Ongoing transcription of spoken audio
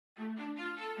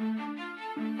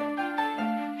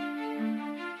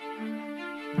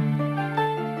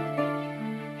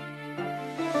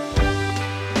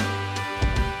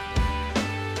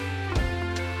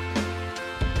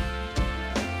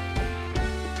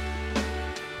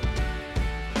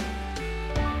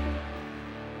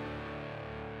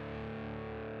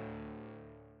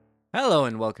Hello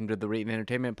and welcome to the Reading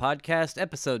Entertainment Podcast,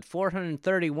 episode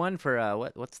 431 for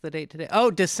what's the date today?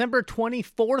 Oh, December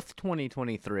 24th,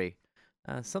 2023.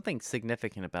 Something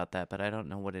significant about that, but I don't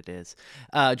know what it is.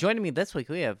 Joining me this week,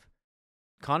 we have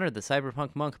Connor, the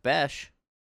Cyberpunk Monk Besh.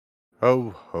 Ho,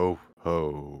 ho,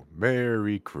 ho.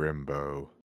 Merry Crimbo.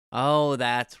 Oh,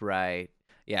 that's right.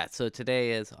 Yeah, so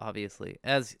today is obviously,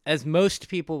 as most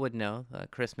people would know,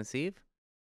 Christmas Eve,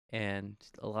 and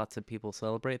lots of people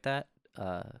celebrate that.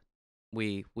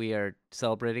 We are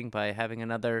celebrating by having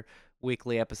another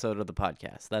weekly episode of the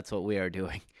podcast. That's what we are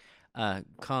doing.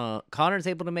 Connor's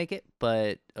able to make it,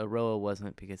 but Aroa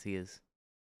wasn't because he is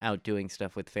out doing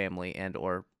stuff with family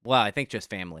I think just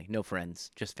family. No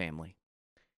friends, just family.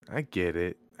 I get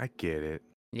it.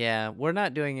 Yeah, we're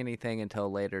not doing anything until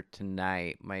later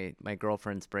tonight. My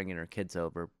girlfriend's bringing her kids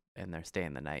over, and they're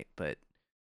staying the night. But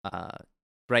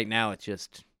right now it's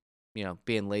just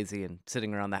being lazy and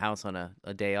sitting around the house on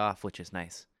a day off, which is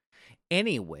nice.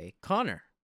 Anyway, Connor,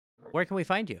 where can we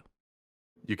find you?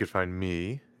 You could find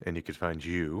me, and you could find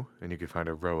you, and you could find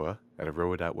Aroa at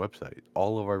aroa.website.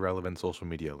 All of our relevant social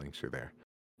media links are there.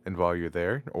 And while you're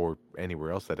there, or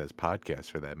anywhere else that has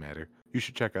podcasts for that matter, you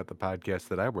should check out the podcasts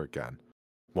that I work on.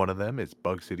 One of them is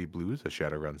Bug City Blues, a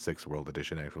Shadowrun 6 World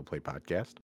Edition actual play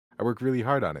podcast. I work really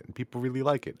hard on it, and people really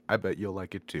like it. I bet you'll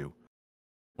like it too.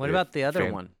 What about the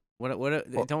other one?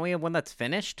 Don't we have one that's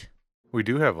finished? We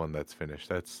do have one that's finished.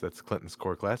 That's Clinton's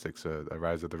Core Classics, a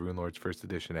Rise of the Rune Lords First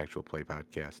Edition actual play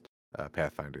podcast.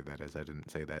 Pathfinder, that is. I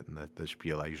didn't say that in the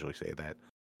spiel. I usually say that,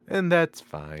 and that's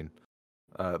fine.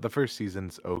 The first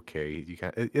season's okay.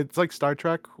 It's like Star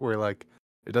Trek, where like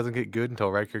it doesn't get good until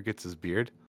Riker gets his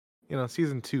beard.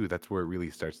 Season 2, that's where it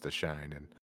really starts to shine, and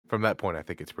from that point, I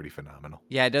think it's pretty phenomenal.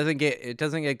 Yeah, it doesn't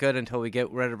get good until we get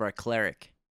rid of our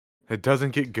cleric. It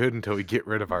doesn't get good until we get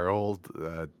rid of our old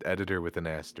editor with an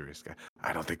asterisk.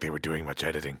 I don't think they were doing much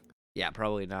editing. Yeah,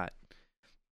 probably not.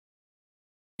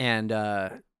 And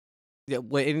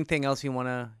anything else you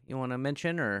wanna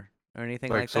mention or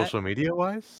anything like that? Social media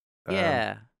wise?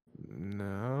 Yeah.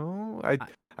 No,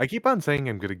 I keep on saying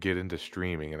I'm gonna get into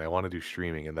streaming and I want to do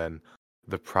streaming, and then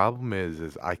the problem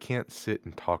is I can't sit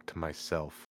and talk to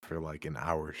myself for like an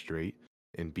hour straight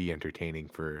and be entertaining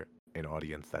for an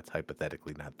audience that's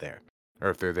hypothetically not there, or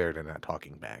if they're there, they're not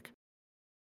talking back.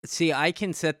 See, I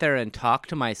can sit there and talk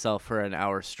to myself for an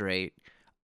hour straight.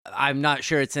 I'm not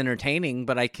sure it's entertaining,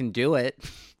 but I can do it.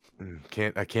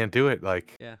 I can't do it.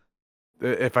 Like, yeah.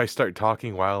 If I start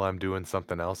talking while I'm doing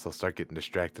something else, I'll start getting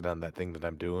distracted on that thing that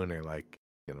I'm doing, or like,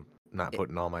 not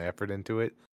putting all my effort into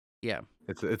it. Yeah.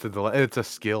 It's a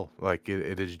skill. Like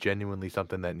it is genuinely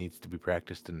something that needs to be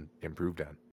practiced and improved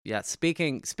on. Yeah,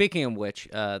 speaking of which,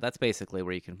 that's basically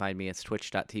where you can find me. It's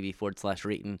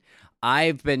twitch.tv/Reeton.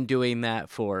 I've been doing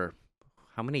that for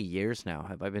how many years now?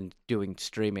 Have I been doing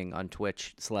streaming on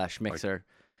Twitch/Mixer? Like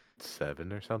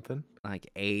 7 or something? Like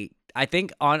 8. I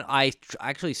think I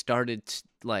actually started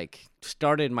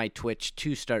my Twitch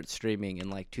to start streaming in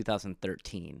like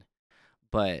 2013.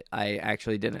 But I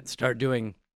actually didn't start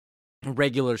doing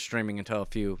regular streaming until a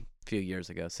few years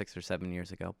ago, 6 or 7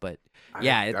 years ago. But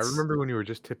yeah, I remember when you were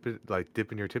just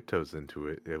dipping your tiptoes into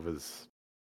it. It was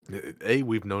A,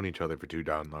 we've known each other for too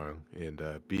darn long, and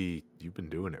B, you've been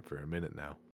doing it for a minute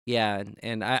now. Yeah,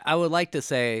 and I would like to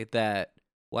say that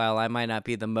while I might not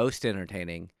be the most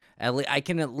entertaining, I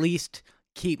can at least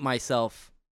keep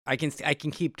myself. I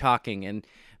can keep talking, and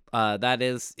it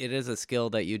is a skill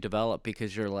that you develop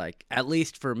because you're like, at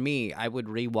least for me, I would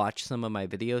rewatch some of my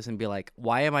videos and be like,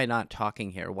 why am I not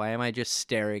talking here? Why am I just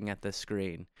staring at the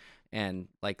screen? And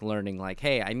like learning like,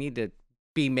 hey, I need to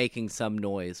be making some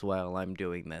noise while I'm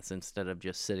doing this instead of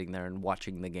just sitting there and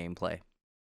watching the gameplay.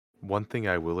 One thing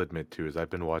I will admit to is I've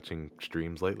been watching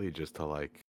streams lately just to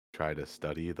like try to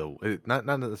study not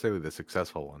necessarily the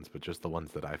successful ones, but just the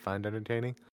ones that I find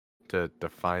entertaining, to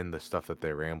find the stuff that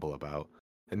they ramble about.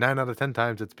 And 9 out of 10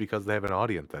 times, it's because they have an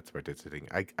audience that's participating.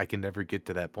 I can never get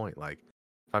to that point. Like,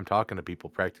 if I'm talking to people,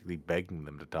 practically begging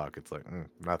them to talk, it's like,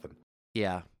 nothing.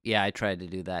 Yeah, I tried to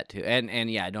do that too.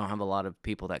 And yeah, I don't have a lot of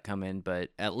people that come in, but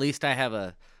at least I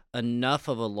have enough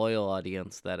of a loyal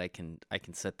audience that I can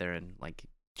sit there and like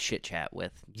chit chat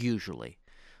with usually.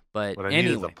 But what I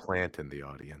anyway, need is a plant in the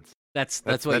audience. That's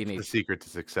what you need. That's the secret to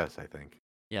success, I think.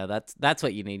 Yeah, that's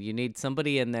what you need. You need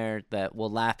somebody in there that will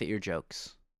laugh at your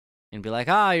jokes. and be like,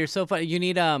 "Ah, you're so funny." You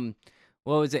need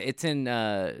what was it? It's in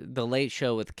the Late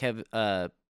Show with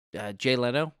Jay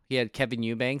Leno. He had Kevin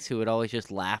Eubanks who would always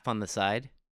just laugh on the side,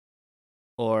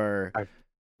 or I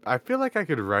I feel like I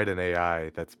could write an AI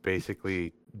that's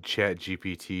basically Chat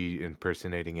GPT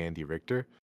impersonating Andy Richter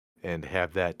and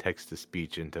have that text to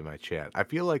speech into my chat. I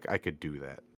feel like I could do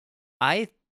that. I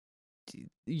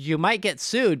you might get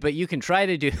sued, but you can try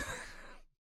to do.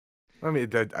 I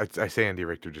mean, I say Andy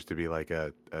Richter just to be like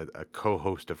a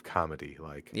co-host of comedy.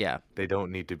 Like, Yeah. they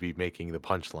don't need to be making the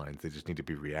punchlines. They just need to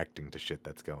be reacting to shit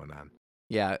that's going on.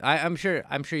 Yeah, I'm sure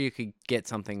you could get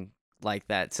something like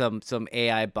that. Some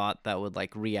AI bot that would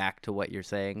like react to what you're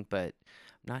saying, but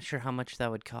I'm not sure how much that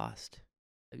would cost.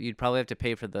 You'd probably have to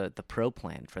pay for the pro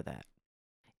plan for that.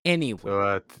 So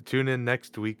Anyway, tune in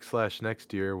next week /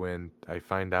 next year when I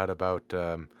find out about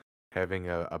having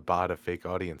a bot of fake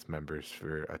audience members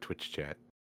for a Twitch chat.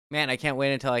 man, I can't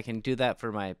wait until I can do that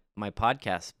for my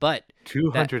podcast. But that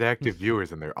 200 active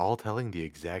viewers and they're all telling the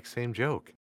exact same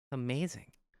joke. amazing.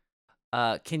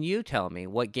 Can you tell me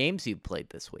what games you've played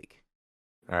this week?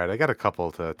 All right, I got a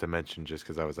couple to mention just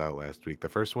because I was out last week. The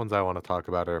first ones I want to talk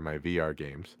about are my VR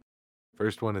games.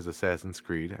 First one is Assassin's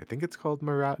Creed. I think it's called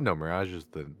Mirage. No, Mirage is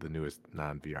the newest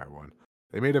non-VR one.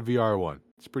 They made a VR one.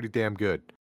 It's pretty damn good.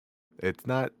 It's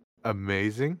not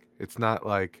amazing. It's not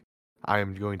like I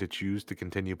am going to choose to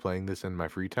continue playing this in my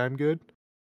free time good,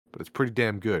 but it's pretty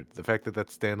damn good. The fact that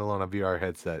that's standalone on a VR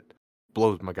headset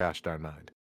blows my gosh darn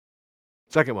mind.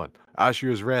 Second one,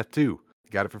 Ashura's Wrath 2.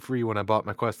 Got it for free when I bought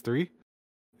my Quest 3.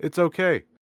 It's okay.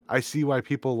 I see why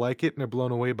people like it and are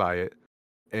blown away by it,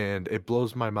 and it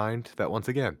blows my mind that once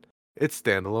again, it's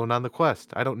standalone on the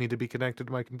Quest. I don't need to be connected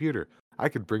to my computer. I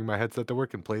could bring my headset to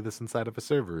work and play this inside of a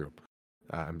server room.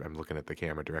 I'm looking at the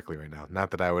camera directly right now.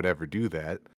 Not that I would ever do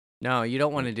that. No, you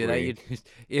don't want to Wink, do that. You wink.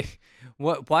 if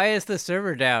what? Why is the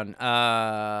server down?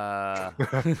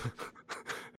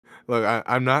 Look,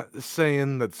 I'm not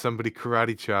saying that somebody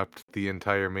karate chopped the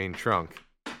entire main trunk,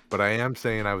 but I am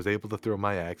saying I was able to throw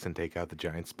my axe and take out the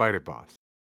giant spider boss.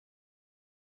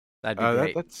 That'd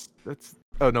be great. That's.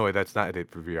 Oh no, wait, that's not it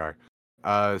for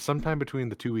VR. Sometime between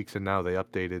the 2 weeks and now, they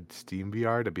updated Steam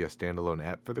VR to be a standalone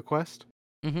app for the Quest,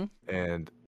 Mm-hmm. and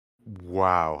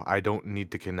wow, I don't need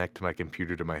to connect my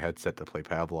computer to my headset to play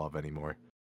Pavlov anymore.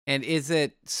 And is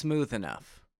it smooth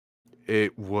enough?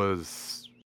 It was.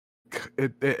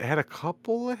 It had a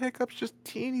couple of hiccups, just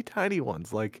teeny tiny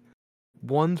ones, like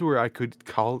ones where I could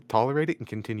tolerate it and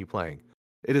continue playing.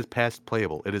 It is past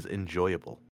playable. It is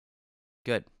enjoyable.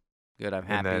 Good, good. I'm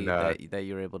And then happy that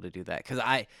you were able to do that because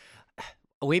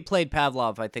we played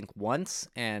Pavlov I think once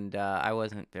and I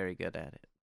wasn't very good at it.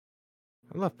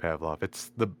 I love Pavlov.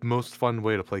 It's the most fun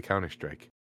way to play Counter Strike.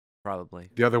 Probably.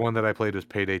 The other one that I played was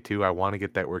Payday 2. I want to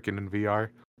get that working in VR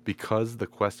because the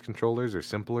Quest controllers are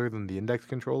simpler than the Index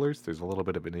controllers. There's a little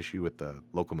bit of an issue with the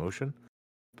locomotion,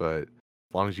 but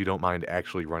as long as you don't mind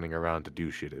actually running around to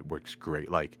do shit, it works great.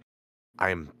 Like, I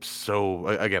am so,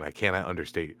 again, I cannot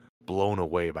understate, blown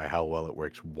away by how well it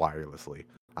works wirelessly.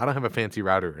 I don't have a fancy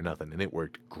router or nothing, and it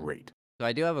worked great. So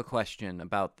I do have a question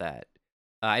about that.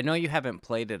 I know you haven't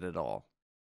played it at all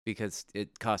because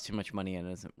it costs too much money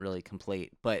and isn't really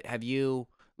complete. But have you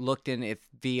looked in if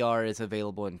VR is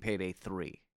available in Payday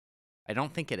 3? I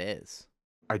don't think it is.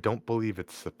 I don't believe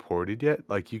it's supported yet.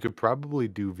 Like, you could probably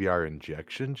do VR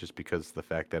injection just because the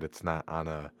fact that it's not on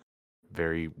a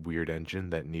very weird engine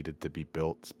that needed to be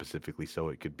built specifically so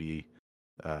it could be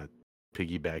uh,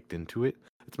 piggybacked into it.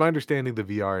 It's my understanding the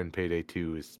VR in Payday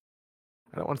 2 is,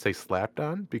 I don't want to say slapped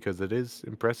on because it is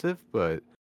impressive, but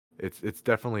it's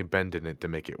definitely bending it to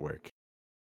make it work.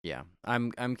 Yeah,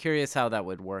 I'm curious how that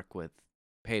would work with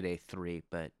Payday 3,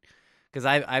 but because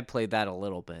I played that a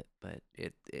little bit, but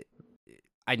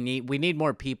we need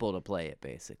more people to play it.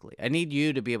 Basically, I need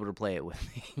you to be able to play it with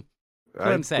me. That's what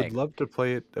I I'm would saying. love to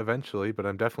play it eventually, but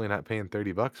I'm definitely not paying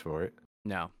 $30 for it.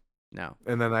 No, no.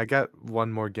 And then I got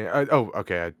one more game.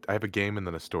 Okay. I have a game and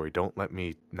then a story. Don't let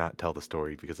me not tell the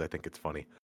story because I think it's funny.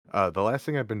 The last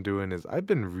thing I've been doing is I've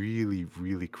been really,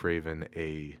 really craving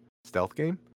a stealth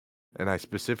game, and I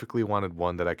specifically wanted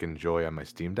one that I can enjoy on my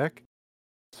Steam Deck.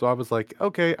 So I was like,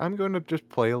 okay, I'm going to just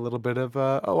play a little bit of,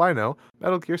 oh, I know,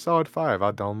 Metal Gear Solid 5.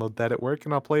 I'll download that at work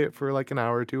and I'll play it for like an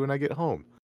hour or two when I get home.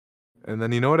 And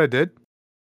then you know what I did?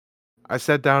 I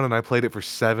sat down and I played it for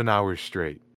 7 hours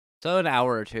straight. So an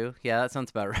hour or two. Yeah, that sounds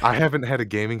about right. I haven't had a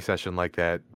gaming session like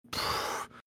that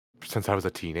since I was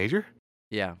a teenager.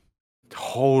 Yeah.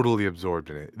 Totally absorbed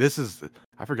in it.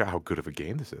 I forgot how good of a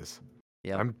game this is.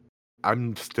 Yep. I'm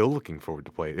I'm still looking forward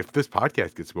to play it. If this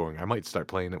podcast gets going, I might start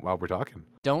playing it while we're talking.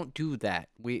 Don't do that.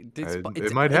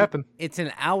 It might happen. It's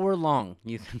an hour long.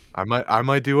 You can, I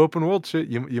might do open world shit.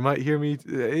 You might hear me.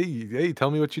 Hey,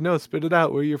 tell me what you know. Spit it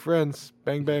out. We're your friends.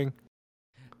 Bang bang.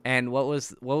 and what was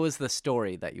the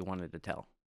story that you wanted to tell?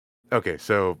 Okay,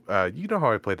 so you know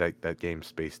how I played that game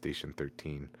Space Station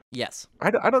 13. Yes. I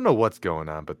don't know what's going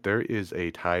on, but there is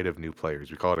a tide of new players.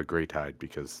 We call it a gray tide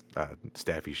because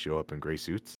staffies show up in gray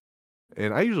suits.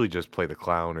 And I usually just play the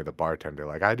clown or the bartender.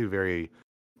 Like I do very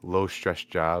low stress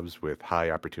jobs with high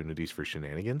opportunities for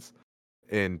shenanigans.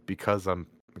 And because I'm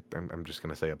just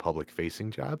gonna say a public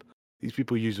facing job, these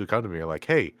people usually come to me and are like,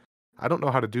 "Hey, I don't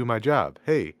know how to do my job.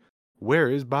 Hey, where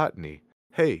is botany?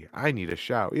 Hey, I need a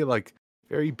shower." Like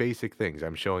very basic things.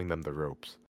 I'm showing them the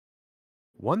ropes.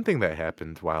 One thing that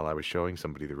happened while I was showing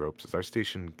somebody the ropes is our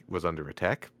station was under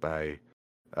attack by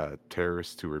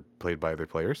terrorists who were played by other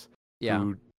players Yeah.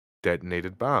 who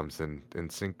detonated bombs and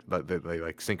they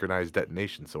like synchronized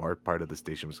detonation. So our part of the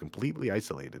station was completely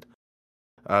isolated.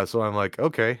 So I'm like,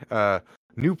 okay,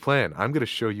 new plan. I'm gonna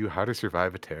show you how to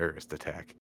survive a terrorist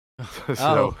attack.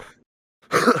 So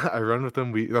Oh, I run with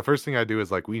them. The first thing I do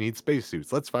is like, we need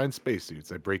spacesuits. Let's find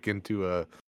spacesuits. I break into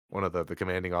one of the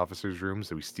commanding officer's rooms.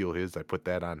 So we steal his. I put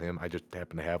that on him. I just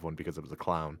happen to have one because it was a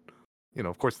clown.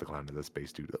 Of course the clown is a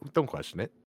spacesuit. Don't question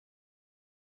it.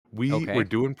 We were okay.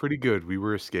 doing pretty good. We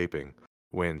were escaping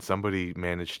when somebody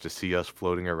managed to see us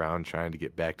floating around trying to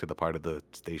get back to the part of the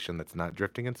station that's not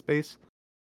drifting in space.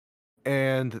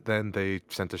 And then they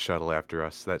sent a shuttle after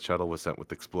us. That shuttle was sent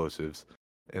with explosives,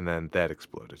 and then that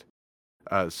exploded.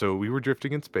 So we were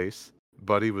drifting in space.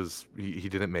 Buddy he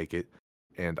didn't make it,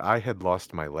 and I had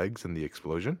lost my legs in the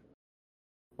explosion.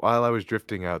 While I was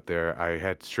drifting out there, I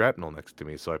had shrapnel next to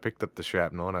me, so I picked up the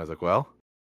shrapnel and I was like, "Well,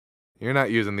 you're not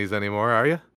using these anymore, are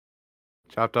you?"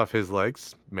 Chopped off his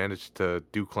legs, managed to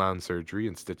do clown surgery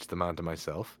and stitch them onto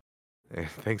myself. And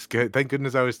thank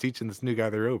goodness I was teaching this new guy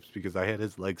the ropes because I had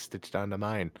his legs stitched onto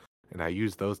mine, and I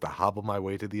used those to hobble my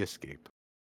way to the escape.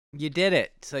 You did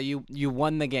it. So you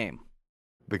won the game.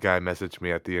 The guy messaged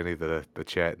me at the end of the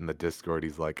chat in the Discord.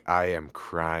 He's like, "I am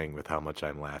crying with how much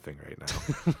I'm laughing right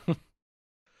now."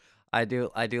 I do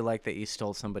like that you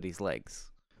stole somebody's legs.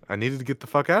 I needed to get the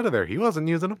fuck out of there. He wasn't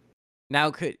using them.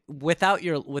 Now, without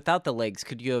the legs,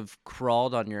 could you have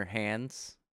crawled on your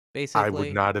hands, I would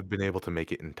basically? not have been able to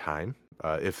make it in time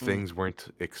if Mm. things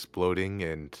weren't exploding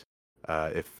and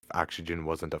if oxygen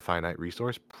wasn't a finite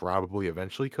resource. Probably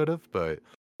eventually could have, but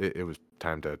it was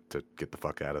time to get the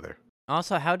fuck out of there.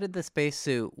 Also, how did the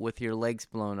spacesuit with your legs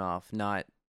blown off not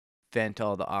vent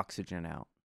all the oxygen out?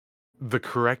 The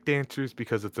correct answer is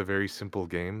because it's a very simple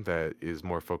game that is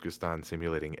more focused on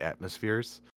simulating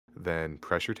atmospheres than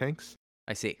pressure tanks.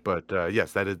 I see. But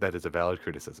yes, that is a valid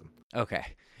criticism.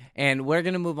 Okay. And we're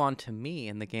going to move on to me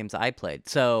and the games I played.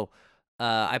 So,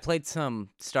 I played some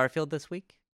Starfield this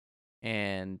week,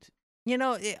 and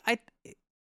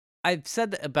I've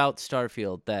said about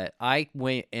Starfield that I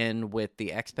went in with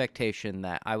the expectation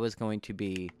that I was going to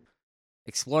be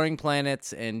exploring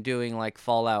planets and doing like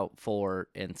Fallout 4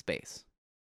 in space.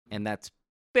 And that's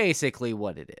basically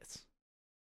what it is.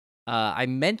 I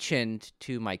mentioned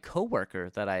to my coworker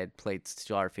that I had played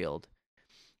Starfield,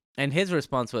 and his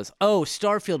response was, "Oh,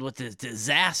 Starfield was a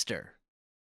disaster."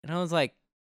 And I was "Uh,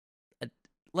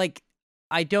 like,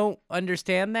 I don't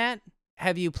understand that.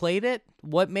 Have you played it?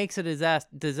 What makes it a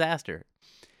disaster?"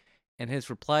 And his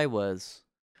reply was,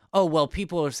 "Oh, well,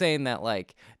 people are saying that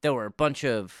like there were a bunch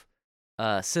of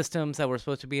systems that were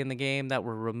supposed to be in the game that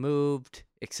were removed,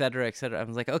 et cetera, et cetera." I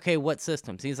was like, "Okay, what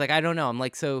systems?" He's like, "I don't know." I'm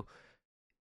like, "So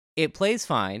it plays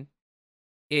fine.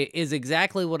 It is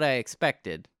exactly what I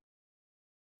expected.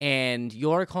 And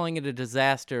you're calling it a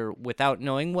disaster without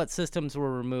knowing what systems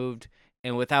were removed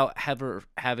and without ever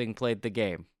having played the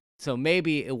game. So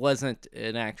maybe it wasn't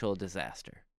an actual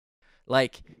disaster."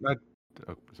 Like, Not,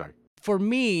 oh, sorry. for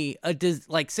me,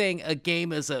 like saying a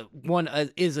game is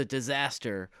a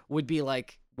disaster would be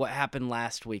like what happened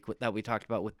last week that we talked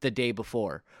about with the day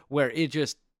before, where it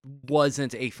just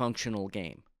wasn't a functional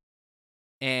game.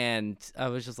 And I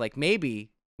was just like, maybe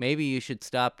you should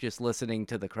stop just listening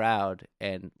to the crowd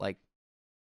and like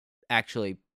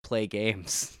actually play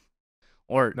games.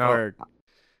 or Now, or I,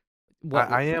 what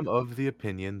I am of the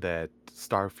opinion that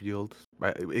Starfield,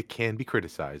 it can be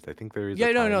criticized. I think there is a Yeah,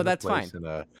 no, time no, and a that's fine. place and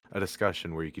a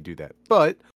discussion where you could do that.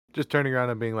 But just turning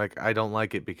around and being like, I don't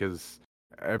like it because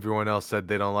everyone else said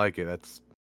they don't like it.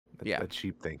 Yeah. That's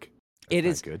sheep think. It That's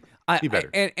not is good. I, Be I better.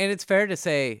 and it's fair to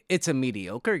say it's a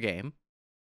mediocre game.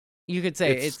 You could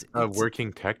say It's it's a it's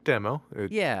working tech demo.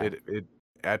 It yeah. it it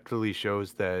actually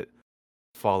shows that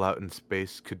Fallout in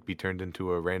space could be turned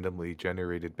into a randomly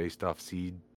generated based off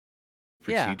seed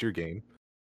Yeah. procedure game.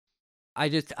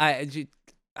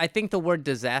 I think the word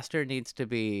disaster needs to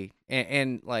be,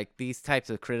 and like these types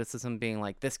of criticism being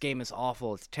like, this game is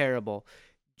awful, it's terrible,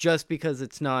 just because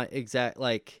it's not exact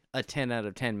like a 10 out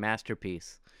of 10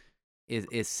 masterpiece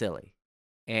is silly.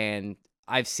 And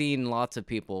I've seen lots of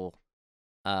people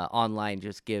online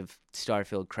just give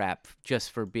Starfield crap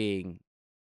just for being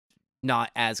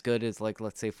not as good as, like,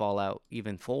 let's say Fallout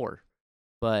even 4.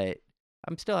 But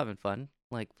I'm still having fun,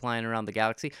 like flying around the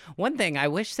galaxy. One thing, I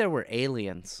wish there were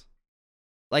aliens.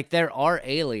 Like, there are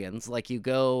aliens, like you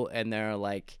go and there are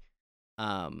like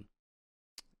um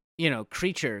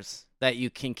creatures that you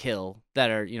can kill that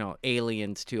are,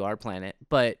 aliens to our planet,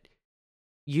 but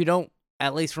you don't,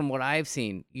 at least from what I've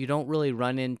seen, you don't really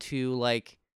run into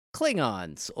like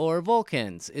Klingons or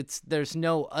Vulcans. There's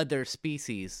no other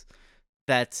species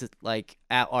that's like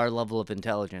at our level of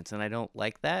intelligence, and I don't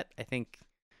like that. I think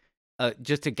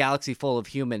just a galaxy full of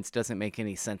humans doesn't make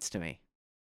any sense to me.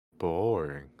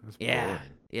 Boring. That's Yeah, boring.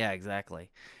 yeah,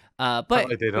 exactly. Not But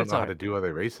like they but don't it's know all how right. to do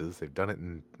other races. They've done it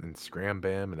in Scram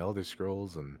Bam and Elder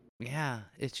Scrolls and Yeah,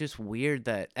 it's just weird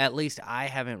that at least I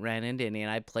haven't ran into any, and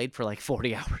I played for like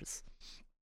 40 hours.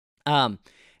 Um,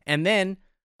 and then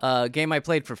a game I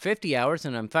played for 50 hours,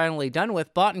 and I'm finally done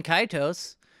with, Baten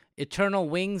Kaitos, Eternal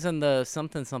Wings and the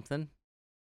something something.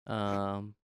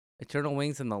 Um, Eternal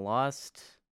Wings and the Lost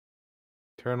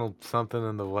Eternal something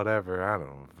and the whatever. I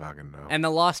don't fucking know. and the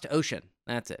Lost Ocean.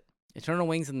 That's it. Eternal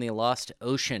Wings and the Lost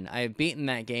Ocean. I have beaten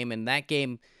that game, and that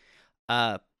game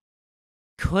uh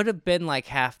could have been like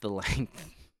half the length.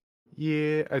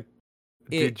 Yeah, It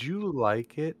did you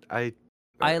like it? I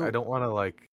I don't want to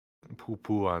like poo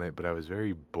poo on it, but I was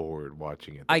very bored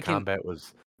watching it. The I can combat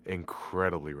was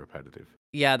incredibly repetitive.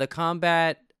 Yeah, the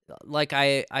combat, like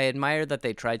I admire that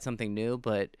they tried something new,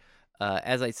 but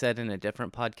as I said in a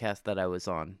different podcast that I was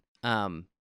on,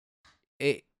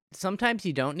 it sometimes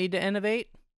you don't need to innovate.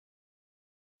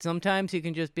 Sometimes you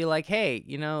can just be like, hey,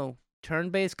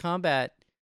 turn-based combat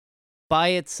by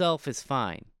itself is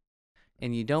fine.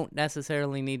 And you don't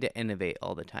necessarily need to innovate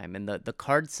all the time. And the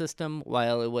card system,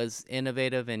 while it was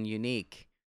innovative and unique,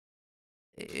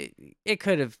 it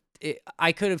could have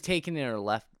I could have taken it or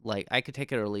left, like I could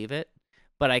take it or leave it,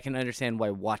 but I can understand why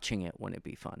watching it wouldn't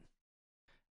be fun.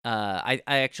 I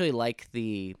actually like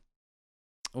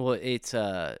it's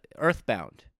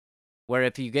Earthbound, where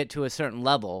if you get to a certain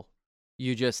level,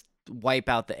 you just wipe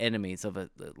out the enemies of it.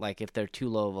 Like if they're too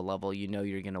low of a level,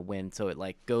 you're gonna win. So it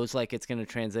like goes like it's gonna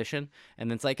transition, and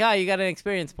then it's like, you got an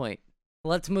experience point.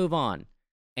 Let's move on.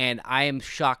 And I am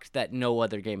shocked that no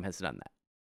other game has done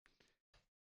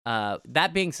that.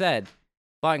 That being said,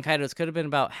 Baten Kaitos could have been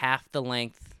about half the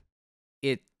length.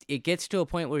 It gets to a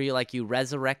point where you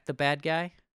resurrect the bad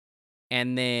guy,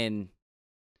 and then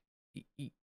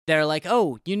they're like,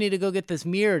 "Oh, you need to go get this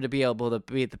mirror to be able to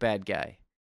beat the bad guy."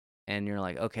 And you're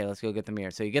like, "Okay, let's go get the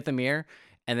mirror." So you get the mirror,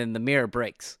 and then the mirror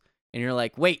breaks, and you're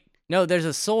like, "Wait, no, there's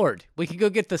a sword. We can go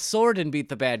get the sword and beat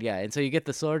the bad guy." And so you get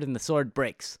the sword, and the sword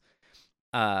breaks.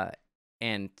 Uh,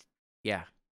 and yeah,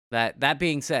 that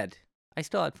being said, I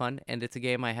still had fun, and it's a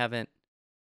game I hadn't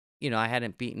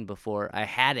beaten before. I've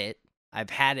had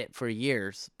it for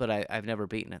years, but I've never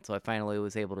beaten it. So I finally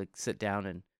was able to sit down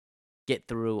and get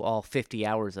through all 50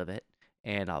 hours of it,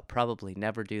 and I'll probably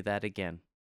never do that again.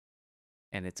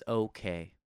 And it's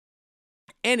okay.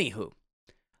 Anywho,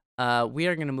 we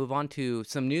are going to move on to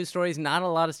some news stories. Not a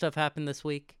lot of stuff happened this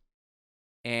week.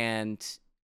 And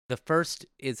the first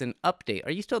is an update.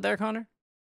 Are you still there, Connor?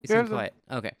 You seem Yeah, quiet.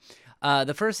 Okay.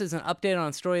 The first is an update on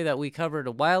a story that we covered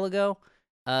a while ago.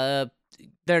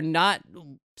 They're not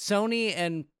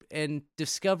Sony and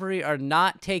Discovery are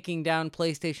not taking down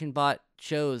PlayStation bot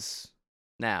shows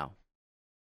now.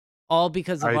 All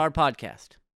because of I our podcast.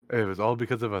 it was all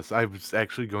because of us. I was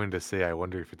actually going to say I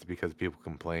wonder if it's because people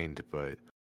complained, but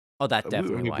Oh, that's I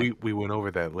definitely mean why. we went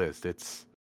over that list. It's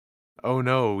oh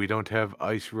no, we don't have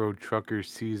Ice Road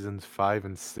Truckers seasons 5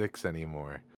 and 6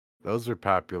 anymore. Those are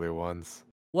popular ones.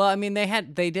 Well, I mean,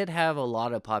 they did have a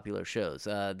lot of popular shows.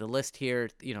 The list here,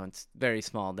 it's very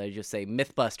small. They just say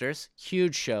MythBusters,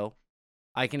 huge show.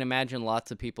 I can imagine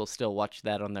lots of people still watch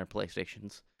that on their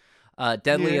PlayStations. Yeah.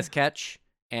 Deadliest Catch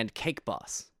and Cake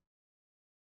Boss.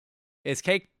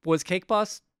 Was Cake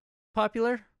Boss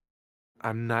popular?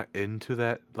 I'm not into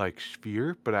that like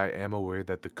sphere, but I am aware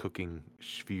that the cooking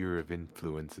sphere of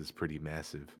influence is pretty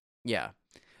massive. Yeah.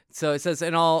 So it says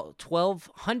in all,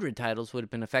 1,200 titles would have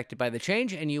been affected by the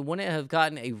change, and you wouldn't have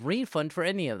gotten a refund for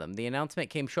any of them. The announcement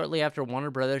came shortly after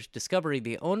Warner Brothers Discovery,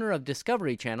 the owner of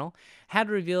Discovery Channel, had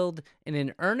revealed in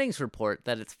an earnings report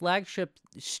that its flagship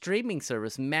streaming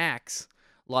service, Max,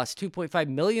 lost 2.5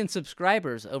 million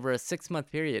subscribers over a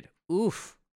 6-month period.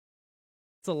 Oof.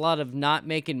 It's a lot of not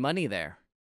making money there.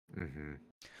 Mm-hmm.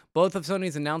 Both of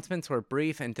Sony's announcements were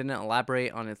brief and didn't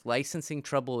elaborate on its licensing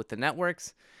trouble with the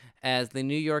networks, as the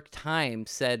New York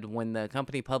Times said when the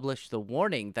company published the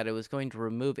warning that it was going to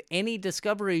remove any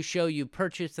Discovery show you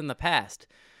purchased in the past.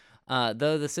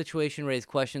 Though the situation raised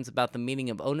questions about the meaning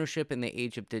of ownership in the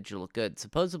age of digital goods.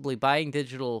 Supposedly, buying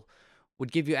digital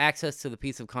would give you access to the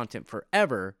piece of content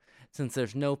forever, since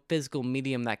there's no physical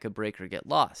medium that could break or get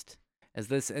lost. As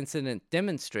this incident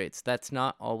demonstrates, that's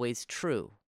not always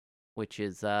true. Which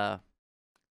is, I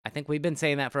think we've been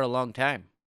saying that for a long time.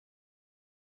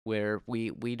 Where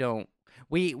we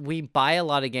buy a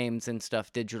lot of games and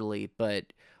stuff digitally,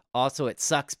 but also it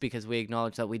sucks because we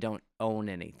acknowledge that we don't own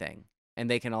anything, and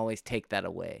they can always take that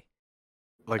away.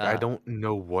 Like, I Uh, don't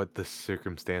know what the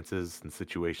circumstances and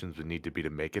situations would need to be to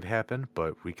make it happen,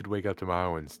 but we could wake up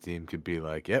tomorrow and Steam could be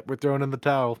like, "Yep, we're throwing in the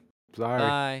towel.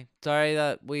 Sorry." Bye. Sorry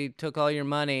that we took all your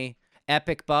money.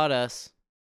 Epic bought us.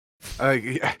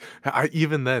 Yeah,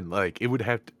 even then, like, it would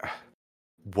have to,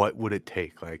 what would it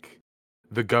take? Like,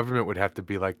 the government would have to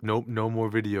be like, "Nope, no more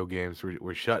video games.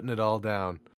 We're shutting it all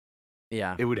down."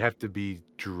 Yeah, It would have to be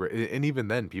and even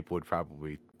then, people would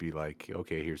probably be like,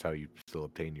 "Okay, here's how you still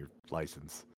obtain your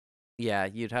license." yeah.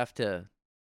 You'd have to,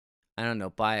 I don't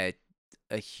know, buy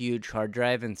a huge hard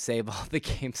drive and save all the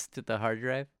games to the hard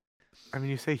drive. I mean,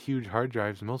 you say huge hard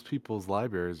drives, most people's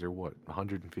libraries are what,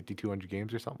 150, 200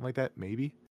 games or something like that,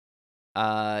 maybe?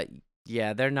 Uh,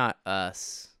 yeah, they're not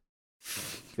us.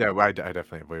 Yeah, well, I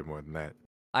definitely have way more than that.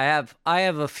 I have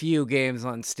a few games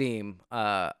on Steam.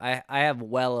 I have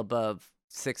well above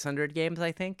 600 games,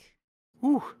 I think.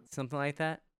 Whew. Something like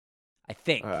that. I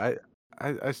think. Uh,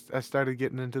 I started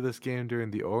getting into this game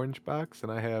during the Orange Box,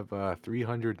 and I have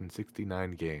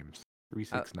 369 games.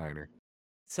 Uh, 369er.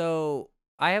 so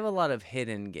I have a lot of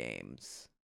hidden games.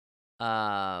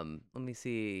 Let me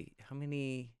see how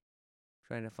many.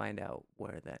 Trying to find out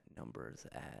where that number is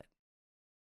at.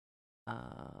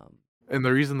 Um, And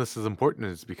the reason this is important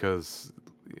is because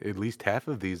at least half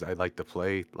of these I like to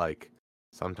play, like,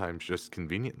 sometimes just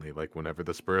conveniently, like whenever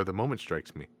the spur of the moment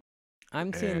strikes me.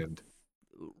 I'm seeing And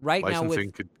right now with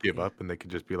licensing could give yeah, up and they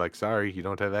could just be like, sorry, you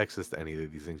don't have access to any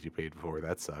of these things you paid for.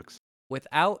 That sucks.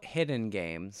 without hidden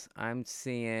games, I'm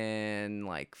seeing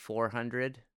like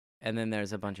 400, and then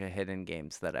there's a bunch of hidden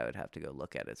games that I would have to go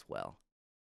look at as well.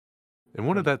 And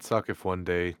wouldn't Um, that suck if one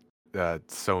day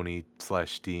Sony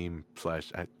slash Steam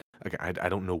slash I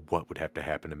don't know what would have to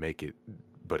happen to make it,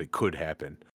 but it could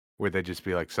happen where they just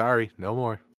be like, sorry, no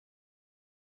more.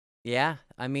 Yeah,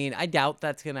 I mean, I doubt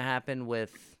that's gonna happen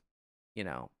with, you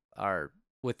know, our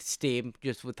with Steam,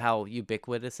 just with how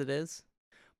ubiquitous it is.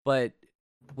 But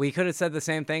we could have said the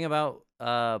same thing about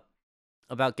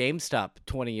GameStop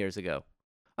 20 years ago.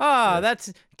 Ah, Yeah.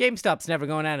 that's GameStop's never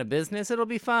going out of business. It'll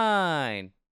be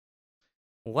fine.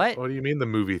 What? What do you mean the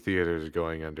movie theaters are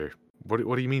going under? What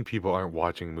do you mean people aren't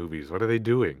watching movies? What are they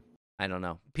doing? I don't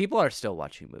know. People are still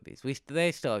watching movies.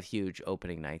 They still have huge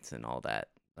opening nights and all that.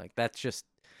 Like that's just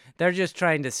they're just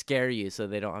trying to scare you so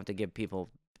they don't have to give people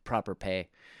proper pay.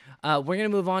 We're gonna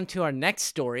move on to our next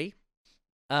story.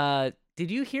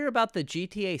 Did you hear about the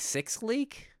GTA 6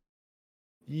 leak?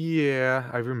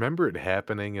 Yeah, I remember it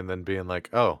happening and then being like,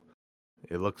 oh,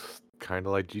 it looks kind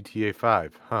of like GTA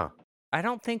 5, huh?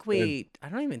 And I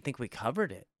don't even think we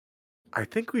covered it. I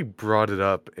think we brought it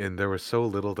up and there was so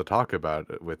little to talk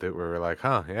about with it where we're like,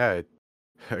 huh, yeah,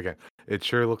 okay. It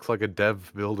sure looks like a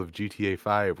dev build of GTA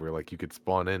 5 where like you could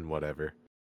spawn in whatever.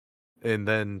 And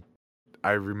then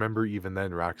I remember even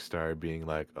then Rockstar being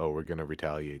like, "Oh, we're gonna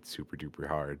retaliate super duper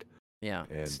hard," Yeah,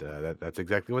 and that's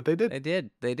exactly what they did. they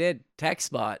did. They did.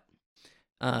 TechSpot.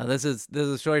 This is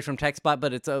a story from TechSpot,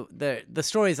 but the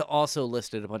story is also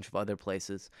listed a bunch of other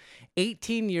places.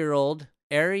 18-year-old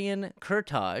Arian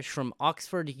Kurtaj from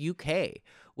Oxford, UK,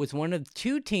 was one of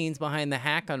two teens behind the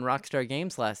hack on Rockstar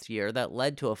Games last year that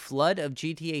led to a flood of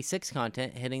GTA 6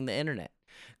 content hitting the internet.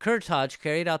 Kurtaj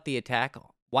carried out the attack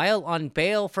while on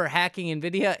bail for hacking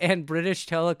Nvidia and British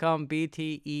Telecom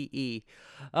BTEE.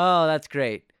 Oh, that's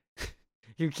great.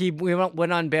 We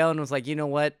went on bail and was like, you know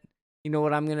what? You know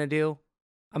what I'm gonna do?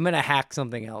 I'm gonna hack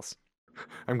something else.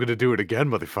 I'm gonna do it again,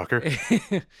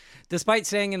 motherfucker. Despite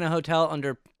staying in a hotel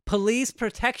under police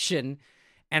protection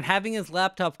and having his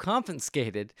laptop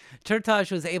confiscated,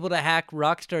 Turtaj was able to hack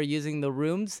Rockstar using the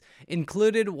rooms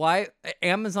included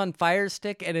Amazon Fire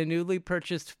Stick and a newly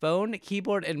purchased phone,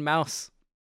 keyboard, and mouse.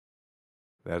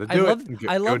 That'll I do it. love Go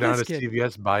I go love down this to kid.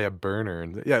 CVS, buy a burner,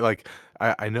 and yeah, like,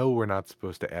 I know we're not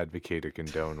supposed to advocate or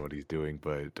condone what he's doing,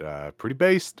 but, pretty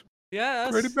based. Pretty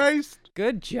Yes, based.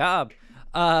 good job.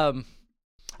 Um,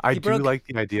 I he do broke. like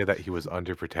the idea that he was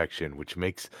under protection, which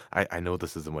makes I know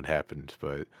this isn't what happened,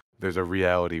 but there's a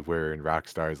reality where in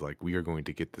Rockstar is like, "We are going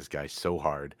to get this guy so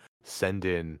hard. Send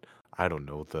in, I don't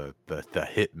know, the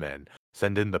hitmen.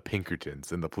 Send in the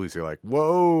Pinkertons." And the police are like,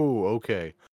 "Whoa,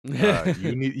 okay.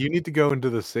 You need to go into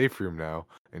the safe room now."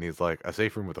 And he's like, "A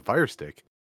safe room with a fire stick?"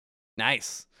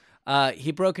 Nice.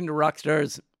 He broke into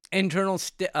Rockstar's internal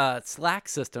Slack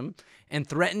system and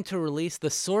threatened to release the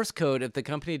source code if the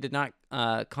company did not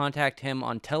contact him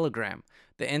on Telegram.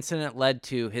 The incident led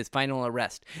to his final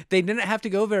arrest. They didn't have to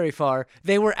go very far.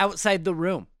 They were outside the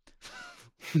room.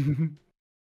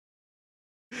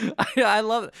 I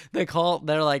love it.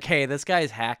 They're like, "Hey, this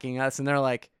guy's hacking us." And they're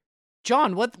like,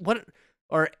 "John, what,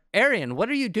 or Arian, what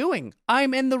are you doing?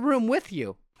 I'm in the room with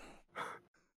you."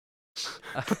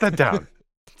 Put that down.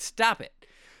 Stop it.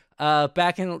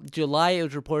 Back in July, it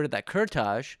was reported that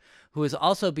Kurtaj, who is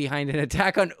also behind an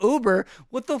attack on Uber,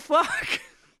 what the fuck?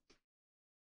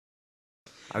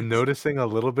 I'm noticing a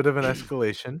little bit of an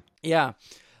escalation. Yeah.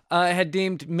 Had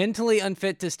deemed mentally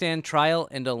unfit to stand trial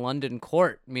in a London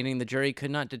court, meaning the jury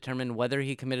could not determine whether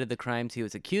he committed the crimes he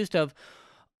was accused of,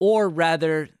 or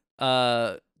rather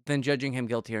than judging him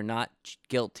guilty or not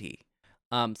guilty.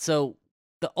 So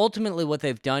ultimately what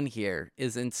they've done here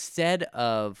is instead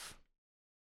of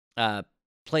uh,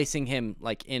 placing him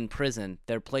like in prison,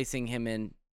 they're placing him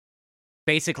in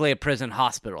basically a prison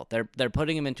hospital. They're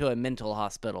putting him into a mental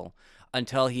hospital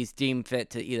until he's deemed fit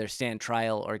to either stand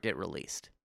trial or get released.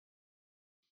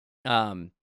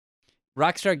 Um,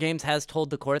 Rockstar Games has told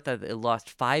the court that it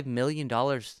lost $5 million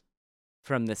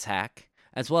from this hack,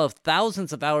 as well as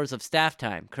thousands of hours of staff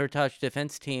time. Kurtaj's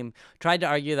defense team tried to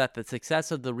argue that the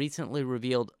success of the recently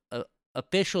revealed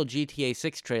official GTA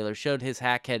 6 trailer showed his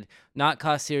hack had not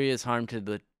caused serious harm to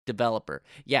the developer.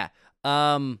 Yeah.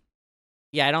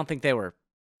 Yeah, I don't think they were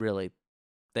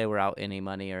out any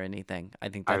money or anything. I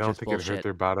think I that's don't just think it hurt bullshit.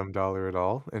 their bottom dollar at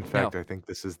all. In No. fact, I think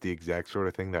this is the exact sort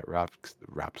of thing that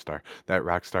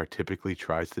Rockstar typically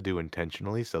tries to do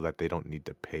intentionally so that they don't need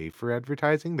to pay for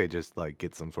advertising. They just like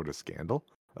get some sort of scandal.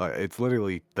 It's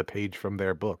literally the page from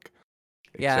their book.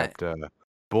 Yeah. Except,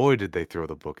 boy, did they throw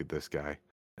the book at this guy.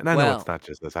 And I know it's Well, not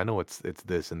just this. I know it's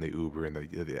this and the Uber and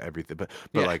the everything. But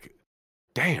yeah. like,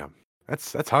 damn,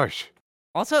 that's harsh.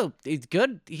 Also, he's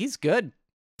good. He's good.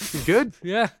 He's good.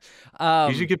 Yeah.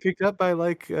 He should Um, get picked up by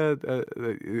like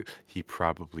he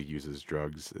probably uses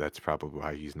drugs. That's probably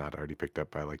why he's not already picked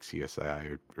up by like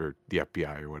CSI or the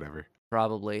FBI or whatever.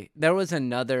 Probably. There was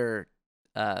another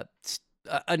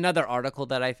article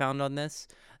that I found on this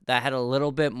that had a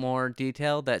little bit more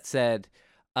detail that said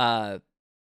uh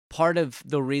part of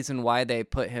the reason why they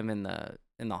put him in the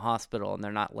hospital and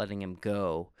they're not letting him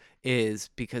go is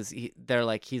because they're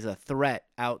like he's a threat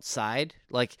outside.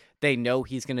 Like they know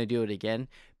he's going to do it again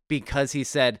because he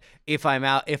said if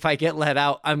I get let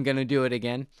out, I'm going to do it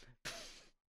again.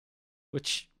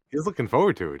 Which He's looking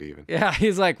forward to it even. yeah,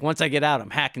 he's like once I get out, I'm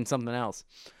hacking something else.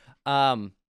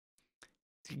 Um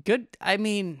Good. I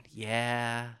mean,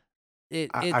 yeah. I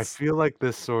It's feel like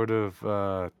this sort of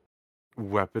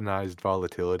weaponized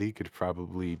volatility could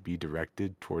probably be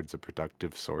directed towards a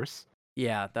productive source.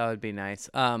 yeah, that would be nice.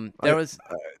 There I, was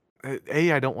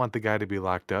I don't want the guy to be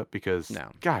locked up because, no.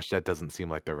 gosh, that doesn't seem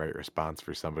like the right response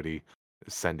for somebody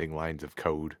sending lines of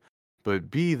code.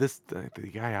 But B, the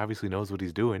guy obviously knows what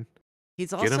he's doing.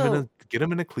 He's Get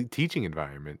him in also a teaching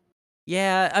environment.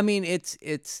 yeah, I mean, it's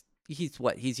he's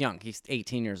what? He's young. He's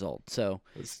 18 years old. So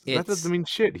That it's doesn't mean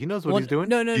shit. He knows what well, he's doing.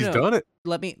 no, no, He's no. done it.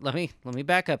 Let me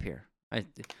back up here.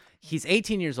 He's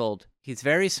 18 years old. He's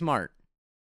very smart.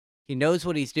 He knows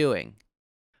what he's doing.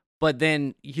 But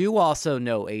then you also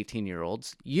know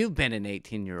 18-year-olds. You've been an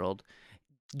 18-year-old.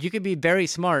 You could be very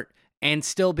smart and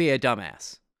still be a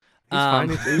dumbass. He's fine.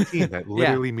 It's 18. That Yeah.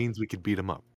 literally means we could beat him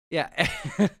up. Yeah.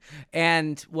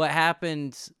 And what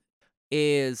happens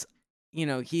is,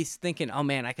 he's thinking, oh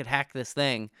man, I could hack this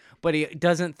thing. But he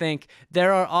doesn't think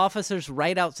there are officers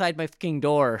right outside my fucking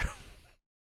door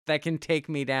that can take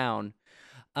me down.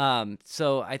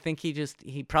 So I think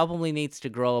he probably needs to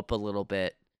grow up a little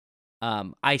bit.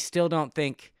 I still don't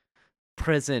think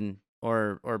prison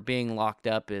or being locked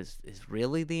up is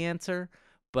really the answer.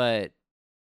 But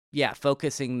yeah,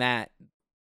 focusing that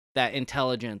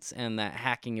intelligence and that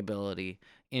hacking ability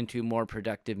into more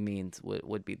productive means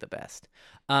would be the best.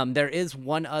 There is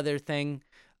one other thing.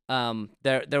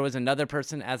 There was another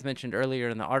person, as mentioned earlier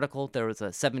in the article. There was a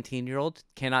 17-year-old,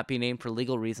 cannot be named for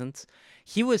legal reasons.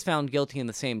 He was found guilty in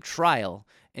the same trial,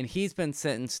 and he's been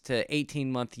sentenced to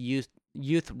 18-month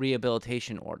youth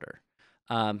rehabilitation order.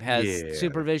 Has Yeah.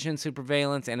 supervision,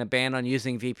 surveillance, and a ban on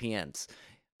using VPNs.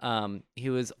 He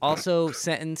was also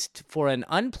sentenced for an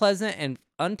unpleasant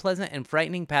and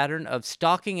frightening pattern of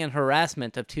stalking and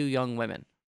harassment of 2 young women.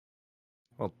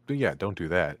 Well, yeah, don't do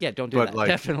that. Yeah, don't do But, that. like,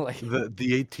 Definitely.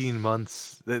 the 18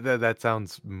 months, that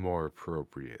sounds more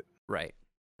appropriate. Right,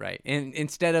 right. And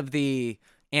instead of the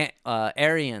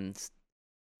Arians,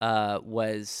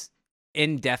 was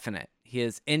indefinite. He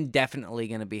is indefinitely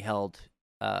going to be held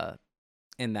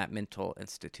in that mental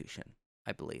institution,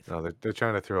 I believe. No, they're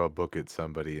trying to throw a book at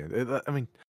somebody, and I mean,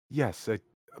 yes,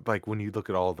 like, when you look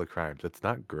at all the crimes, it's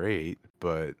not great,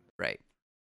 but Right.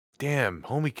 damn,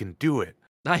 homie can do it.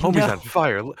 I Homie's know. on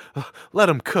fire. Let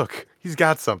him cook. He's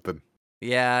got something.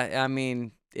 Yeah, I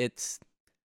mean, it's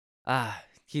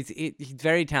he's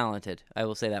very talented. I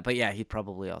will say that. But yeah, he's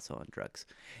probably also on drugs.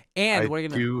 And I we're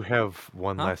gonna, do have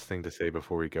one huh? last thing to say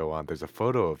before we go on. There's a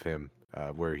photo of him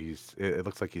where it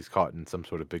looks like he's caught in some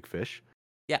sort of big fish,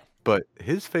 Yeah. but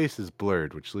his face is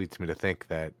blurred, which leads me to think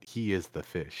that he is the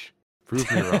fish. Prove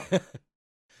me wrong.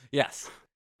 Yes.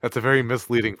 That's a very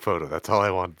misleading photo. That's all I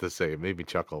wanted to say. It made me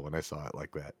chuckle when I saw it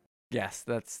like that. Yes,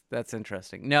 that's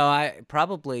interesting. No, I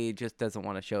probably just doesn't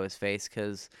want to show his face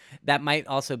because that might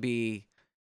also be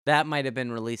that might have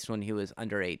been released when he was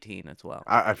under 18 as well.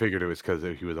 I figured it was because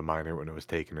he was a minor when it was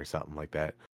taken or something like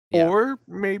that. Yeah, Or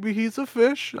maybe he's a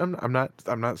fish. I'm not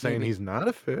saying maybe, he's not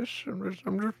a fish. I'm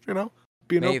just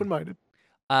being maybe. open minded.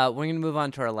 We're gonna move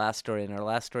on to our last story, and our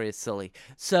last story is silly.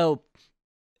 So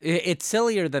it's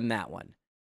sillier than that one.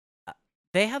 Uh,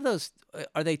 They have those.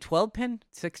 Are they 12 pin,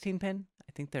 16 pin?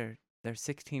 I think they're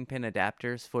 16 pin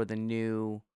adapters for the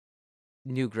new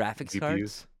graphics GPUs.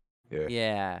 cards. Yeah.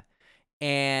 Yeah,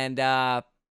 and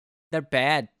they're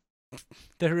bad.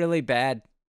 They're really bad.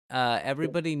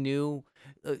 Everybody knew.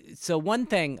 So one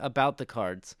thing about the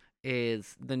cards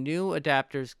is the new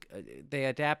adapters. They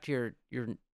adapt your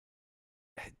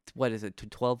what is it to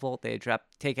 12 volt? They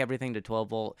take everything to 12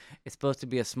 volt. It's supposed to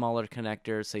be a smaller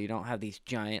connector, so you don't have these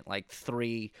giant like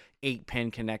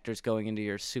 8-pin connectors going into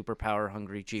your super power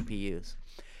hungry GPUs.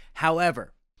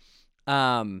 However,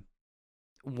 one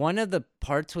of the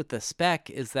parts with the spec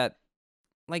is that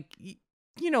like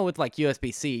with like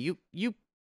USB-C, you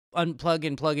unplug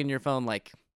and plug in your phone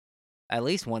like at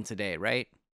least once a day, right?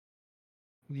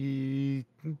 Ye-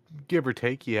 Give or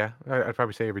take, yeah. I'd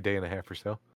probably say every day and a half or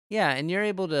so. Yeah, and you're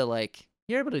able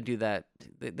to do that.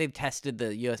 They've tested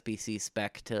the USB-C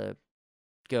spec to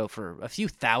go for a few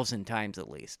thousand times at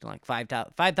least, like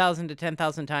 5,000 to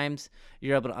 10,000 times.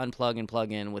 You're able to unplug and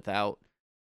plug in without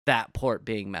that port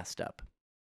being messed up.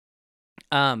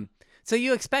 So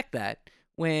you expect that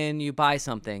when you buy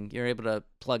something, you're able to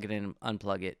plug it in and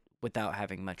unplug it without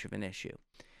having much of an issue.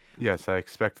 Yes, I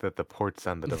expect that the ports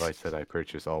on the device that I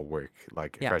purchase all work,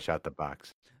 like Yeah. fresh out the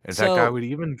box. In fact, I So would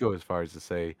even go as far as to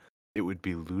say it would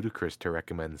be ludicrous to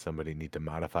recommend somebody need to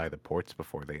modify the ports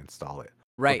before they install it.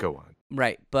 But right, go on.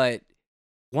 right. But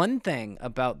one thing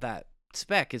about that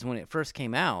spec is when it first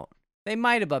came out, they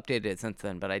might have updated it since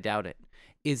then, but I doubt it,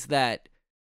 is that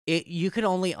you can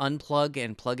only unplug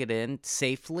and plug it in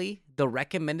safely. The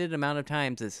recommended amount of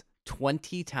times is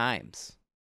 20 times.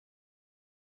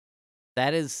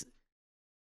 That is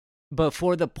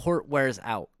before the port wears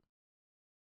out.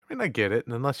 I mean, I get it.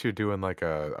 And unless you're doing like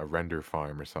a render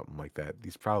farm or something like that,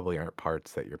 these probably aren't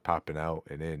parts that you're popping out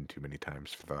and in too many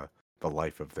times for the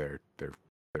life of their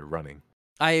running.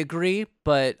 I agree,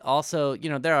 but also,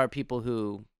 there are people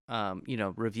who,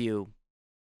 review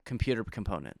computer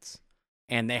components,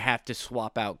 and they have to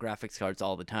swap out graphics cards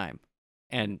all the time,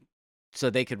 and so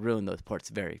they could ruin those ports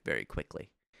very, very quickly.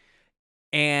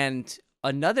 And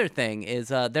another thing is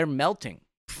they're melting.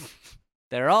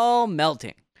 They're all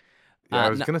melting. Yeah, I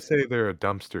was No- gonna say they're a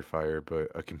dumpster fire,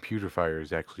 but a computer fire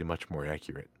is actually much more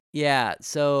accurate. yeah,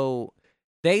 so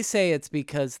they say it's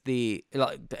because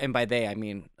and by they I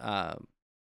mean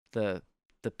the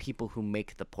people who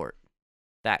make the port,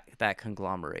 that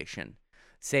conglomeration,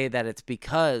 say that it's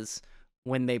because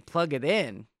when they plug it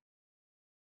in,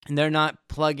 they're not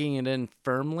plugging it in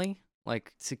firmly,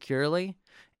 like securely,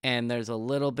 and there's a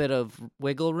little bit of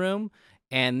wiggle room,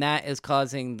 and that is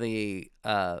causing the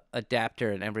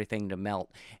adapter and everything to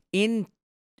melt.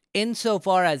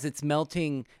 Insofar as it's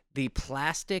melting the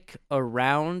plastic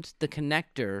around the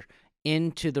connector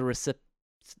into the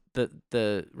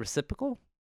the reciprocal,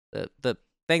 the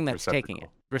thing that's taking it.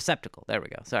 receptacle. There we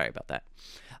go. Sorry about that.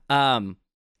 Um,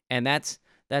 and that's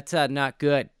not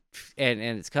good, and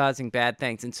it's causing bad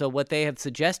things. And so what they have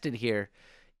suggested here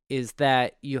is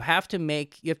that you have to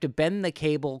bend the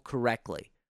cable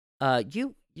correctly.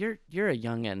 You're a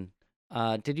youngin.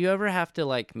 Did you ever have to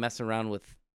like mess around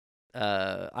with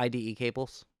IDE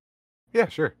cables? Yeah,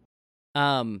 sure.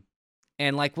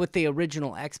 And like with the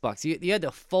original Xbox, you had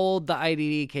to fold the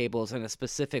IDE cables in a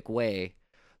specific way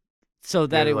so You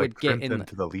that had to it like would get crimp in them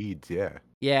to the leads. Yeah.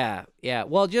 yeah.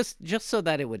 Well, just so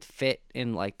that it would fit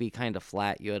and like be kind of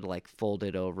flat, you had to like fold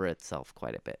it over itself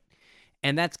quite a bit.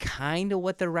 And that's kind of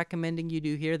what they're recommending you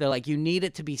do here. They're like, you need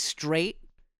it to be straight.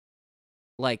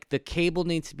 Like the cable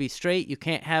needs to be straight. You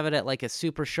can't have it at like a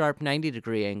super sharp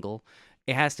 90-degree angle.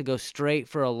 It has to go straight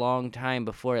for a long time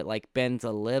before it like bends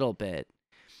a little bit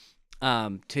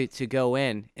to go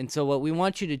in. And so what we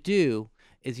want you to do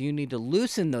is you need to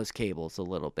loosen those cables a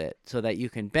little bit so that you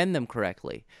can bend them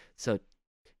correctly. So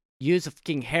use a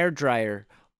fucking hair dryer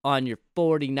on your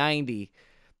 4090.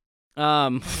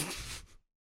 And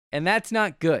that's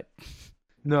not good.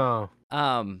 No.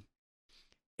 And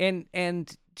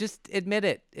just admit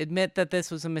it. Admit that this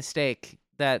was a mistake,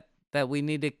 that we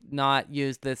need to not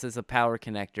use this as a power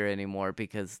connector anymore,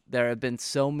 because there have been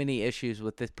so many issues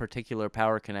with this particular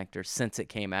power connector since it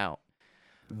came out.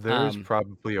 There's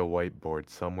probably a whiteboard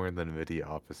somewhere in the NVIDIA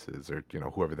offices, or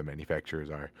whoever the manufacturers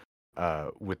are,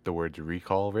 with the words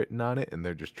recall written on it, and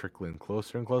they're just trickling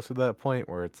closer and closer to that point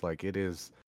where it's like it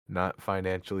is not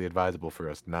financially advisable for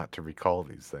us not to recall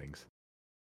these things.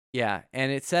 Yeah,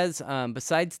 and it says,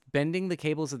 besides bending the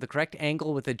cables at the correct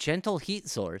angle with a gentle heat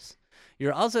source,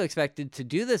 you're also expected to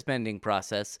do this bending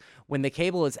process when the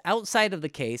cable is outside of the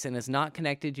case and is not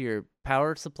connected to your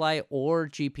power supply or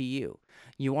GPU.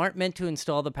 You aren't meant to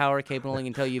install the power cabling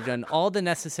until you've done all the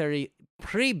necessary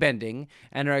pre-bending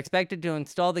and are expected to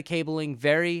install the cabling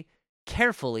very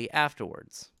carefully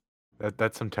afterwards.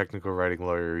 That's some technical writing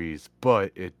lawyerese,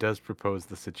 but it does propose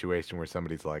the situation where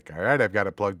somebody's like, "All right, I've got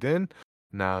it plugged in.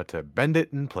 Now to bend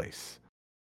it in place.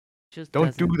 Just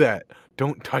Don't do doesn't. that.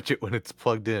 Don't touch it when it's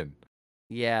plugged in."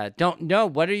 Yeah, don't. No,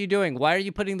 what are you doing? Why are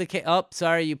you putting the oh,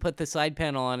 sorry, you put the side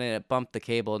panel on it, it bumped the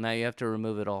cable. Now you have to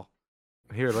remove it all.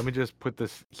 Here, let me just put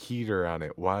this heater on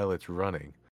it while it's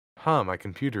running. Huh, my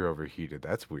computer overheated.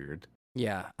 That's weird.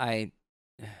 Yeah, I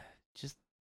just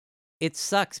it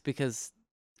sucks because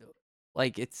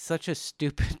like it's such a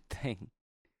stupid thing.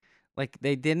 Like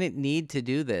they didn't need to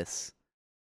do this.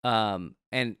 And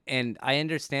I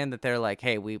understand that they're like,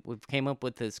 "Hey, we've came up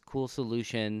with this cool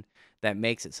solution that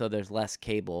makes it so there's less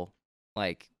cable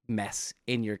like mess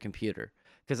in your computer."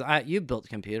 Cuz you built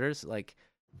computers, like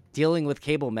dealing with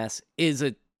cable mess is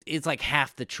like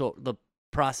half the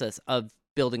process of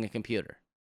building a computer.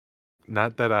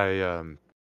 Not that I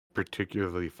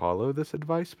particularly follow this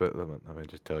advice, but let me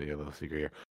just tell you a little secret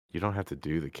here. You don't have to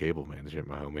do the cable management,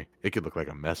 my homie. It could look like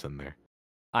a mess in there.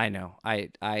 I know. I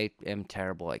am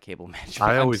terrible at cable management.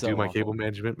 I I'm always do so my cable awful.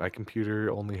 management. My computer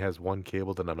only has one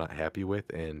cable that I'm not happy with,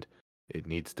 and it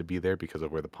needs to be there because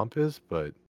of where the pump is.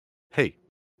 But hey,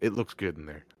 it looks good in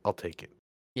there. I'll take it.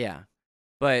 Yeah.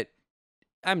 But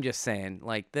I'm just saying,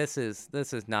 like this is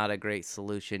not a great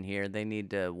solution here. They need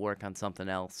to work on something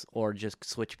else, or just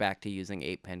switch back to using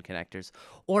 8-pin connectors,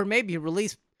 or maybe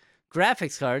release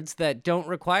graphics cards that don't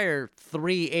require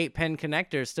 3 8-pin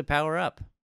connectors to power up.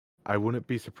 I wouldn't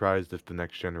be surprised if the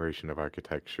next generation of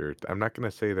architecture, I'm not going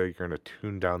to say they're going to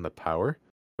tune down the power,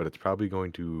 but it's probably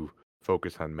going to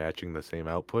focus on matching the same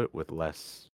output with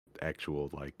less actual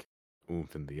like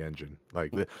oomph in the engine.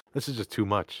 Like this is just too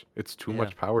much. It's too Yeah.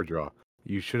 much power draw.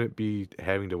 You shouldn't be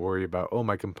having to worry about, oh,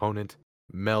 my component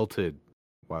melted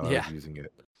while I Yeah. was using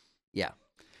it. Yeah.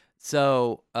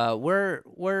 So, we're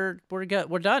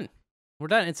done. We're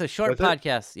done. It's a short That's it.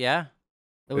 podcast, yeah?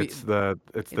 We It's the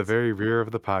it's very rear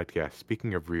of the podcast.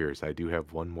 Speaking of rears, I do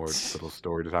have one more little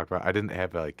story to talk about. I didn't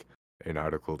have like an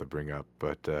article to bring up,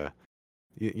 but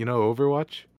you know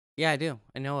Overwatch? Yeah, I do.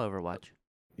 I know Overwatch.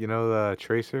 You know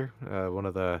Tracer, one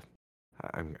of the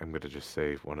I'm gonna just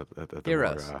say one of the more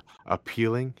Heroes.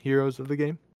 appealing heroes of the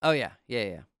game. Oh, yeah. Yeah,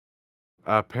 yeah.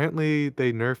 Apparently,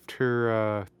 they nerfed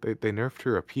her. They nerfed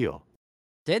her appeal.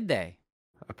 Did they?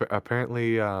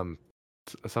 Apparently,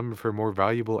 some of her more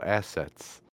valuable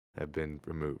assets have been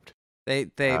removed. They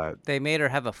they Uh, they made her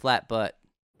have a flat butt.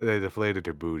 they deflated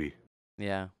her booty.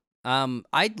 Yeah.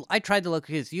 I tried to look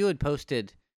because you had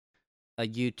posted a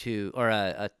YouTube or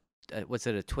a what's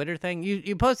it, a Twitter thing?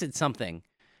 You posted something.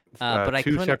 But I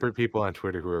Two couldn't. separate people on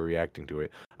Twitter who are reacting to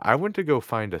it. I went to go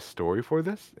find a story for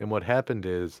this, and what happened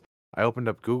is I opened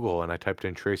up Google and I typed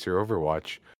in Tracer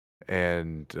Overwatch,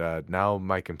 and now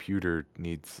my computer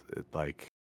needs like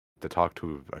to talk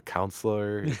to a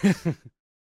counselor. It's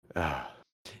uh,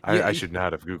 you I should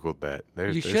not have Googled that. you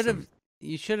There's should have some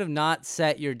you should have not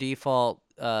set your default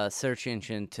search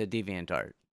engine to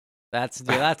DeviantArt. That's the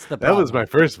that was problem. my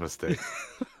first mistake.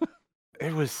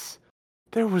 It was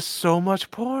there was so much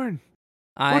porn.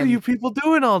 What are you I'm people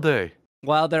doing all day?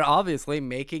 Well, they're obviously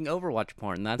making Overwatch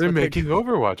porn. That's They're what they're making doing.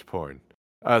 Overwatch porn.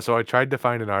 So I tried to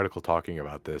find an article talking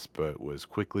about this, but was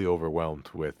quickly overwhelmed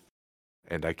with,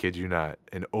 and I kid you not,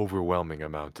 an overwhelming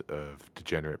amount of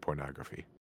degenerate pornography.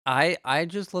 I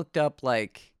just looked up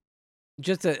like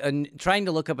just trying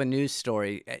to look up a news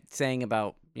story saying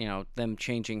about them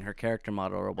changing her character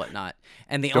model or whatnot,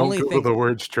 and the Don't only Google thing the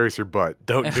words tracer butt.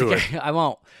 Don't do it. okay, I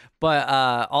won't. But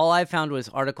all I found was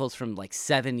articles from like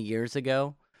 7 years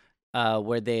ago,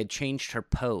 where they had changed her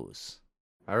pose.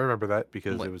 I remember that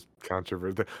because it What? was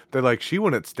controversial. They're like, she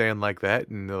wouldn't stand like that,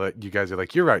 and you guys are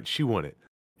like, you're right, she wouldn't.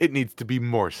 It needs to be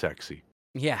more sexy.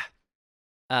 Yeah.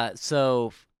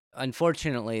 So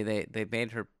unfortunately, they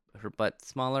made her butt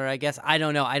smaller. I guess I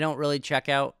don't know. I don't really check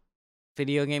out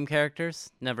video game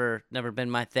characters. Never been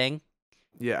my thing.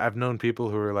 Yeah, I've known people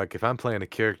who are like, if I'm playing a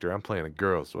character, I'm playing a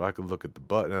girl, so I could look at the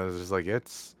butt, and I was just like,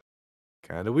 it's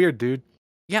kind of weird, dude.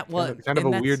 Yeah. Well, Kind of a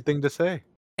and that's weird thing to say.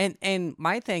 and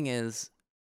my thing is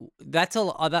that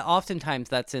oftentimes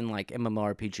that's in like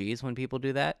MMORPGs when people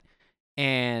do that,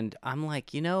 and I'm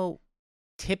like,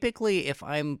 typically if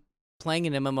I'm playing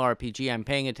an MMORPG, I'm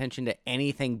paying attention to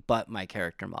anything but my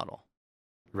character model.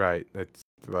 Right. It's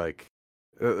like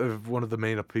one of the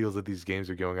main appeals of these games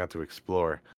are going out to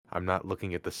explore. I'm not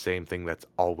looking at the same thing that's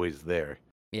always there.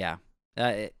 Yeah.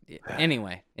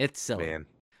 Anyway, it's silly. Man.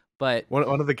 But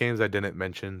One of the games I didn't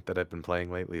mention that I've been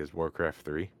playing lately is Warcraft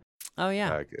 3. oh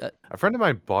yeah. A friend of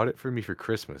mine bought it for me for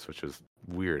Christmas, which was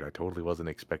weird. I totally wasn't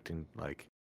expecting like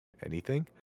anything.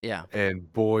 Yeah.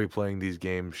 And boy, playing these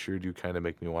games sure do kind of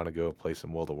make me want to go play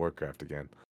some World of Warcraft again.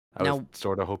 I was Now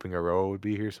sort of hoping Aroa would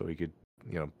be here so he could,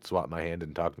 swap my hand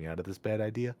and talk me out of this bad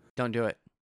idea. don't do it.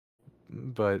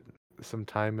 But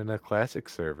sometime in a classic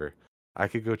server, I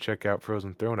could go check out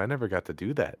Frozen Throne. I never got to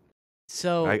do that.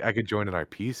 So I could join an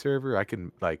RP server. I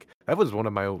can like that was one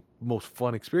of my most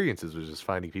fun experiences was just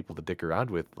finding people to dick around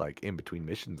with like in between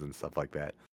missions and stuff like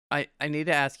that. I need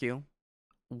to ask you,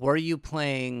 were you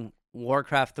playing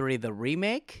Warcraft 3 the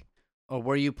remake or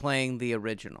were you playing the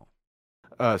original?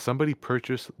 Somebody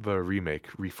purchased the remake,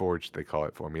 reforged they call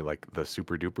it for me, like the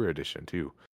super duper edition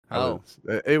too. Oh,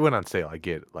 It went on sale. I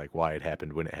get like why it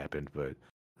happened when it happened, but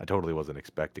I totally wasn't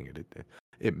expecting it.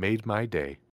 It made my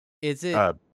day. is it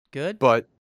Uh, good? but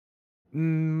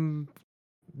mm,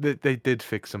 they did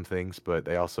fix some things, but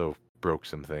they also broke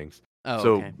some things. Oh,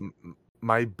 So okay.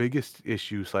 my biggest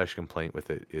issue slash complaint with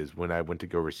it is when I went to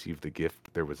go receive the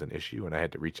gift, there was an issue, and I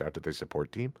had to reach out to their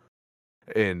support team.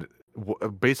 And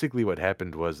basically, what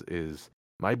happened is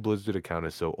my Blizzard account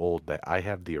is so old that I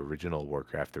have the original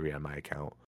Warcraft 3 on my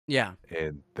account, Yeah.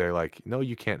 and they're like, "No,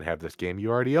 you can't have this game. You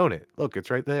already own it. Look,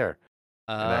 it's right there."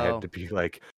 And I had Oh, to be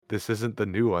like, "This isn't the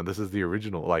new one. This is the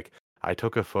original." Like, I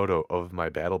took a photo of my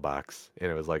battle box, and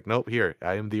it was like, "Nope, here,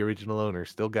 I am the original owner.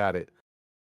 Still got it."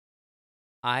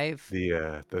 I've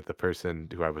The person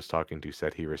who I was talking to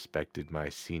said he respected my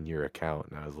senior account,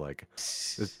 and I was like,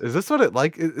 "Is this what it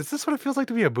like? Is this what it feels like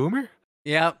to be a boomer?"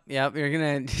 Yep, yep, you're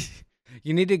gonna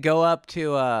you need to go up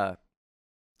to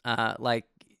like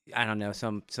I don't know,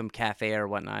 some cafe or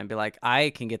whatnot and be like,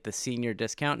 I can get the senior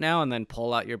discount now, and then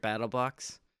pull out your battle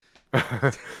box.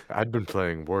 I'd been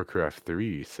playing Warcraft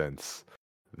 3 since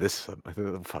this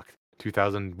fuck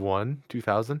 2001,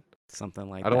 2000. Something I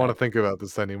like don't want to that. think about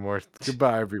this anymore.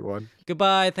 Goodbye, everyone.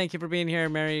 Goodbye. Thank you for being here.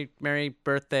 Merry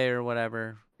birthday or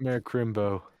whatever. Merry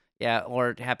Crimbo. Yeah,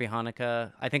 or happy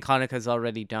Hanukkah. I think Hanukkah's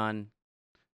already done.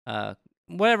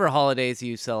 Whatever holidays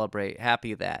you celebrate,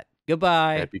 happy that.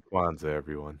 Goodbye. Happy Kwanzaa,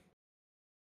 everyone.